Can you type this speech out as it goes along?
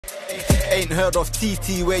Ain't heard of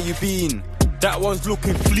TT, where you been? That one's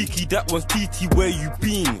looking fleeky, that one's TT, where you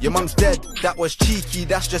been? Your mum's dead, that was cheeky,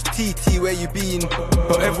 that's just TT, where you been?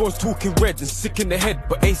 But everyone's talking red and sick in the head,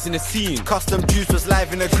 but ace in the scene. Custom juice was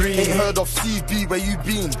live in the green. Ain't heard of CB, where you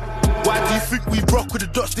been? Why do you think we rock with the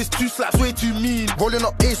Dutch? This two slaps way too mean. Rolling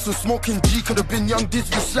up ace and smoking G, could have been Young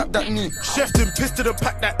Dizz, you slapped that knee. Chef's and pissed to the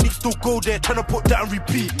pack, that needs still go there, trying to put that and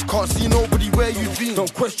repeat. Can't see nobody, where you been?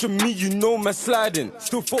 Don't question me, you know my sliding.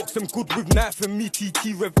 Still folks, I'm good with knife and me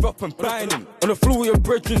TT rev up and binding. On the floor your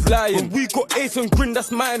brethren's lying. When we got ace and grin,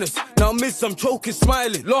 that's minus. Now miss, I'm choking,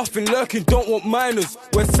 smiling, laughing, lurking, don't want minors.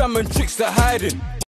 Where Sam and tricks are hiding.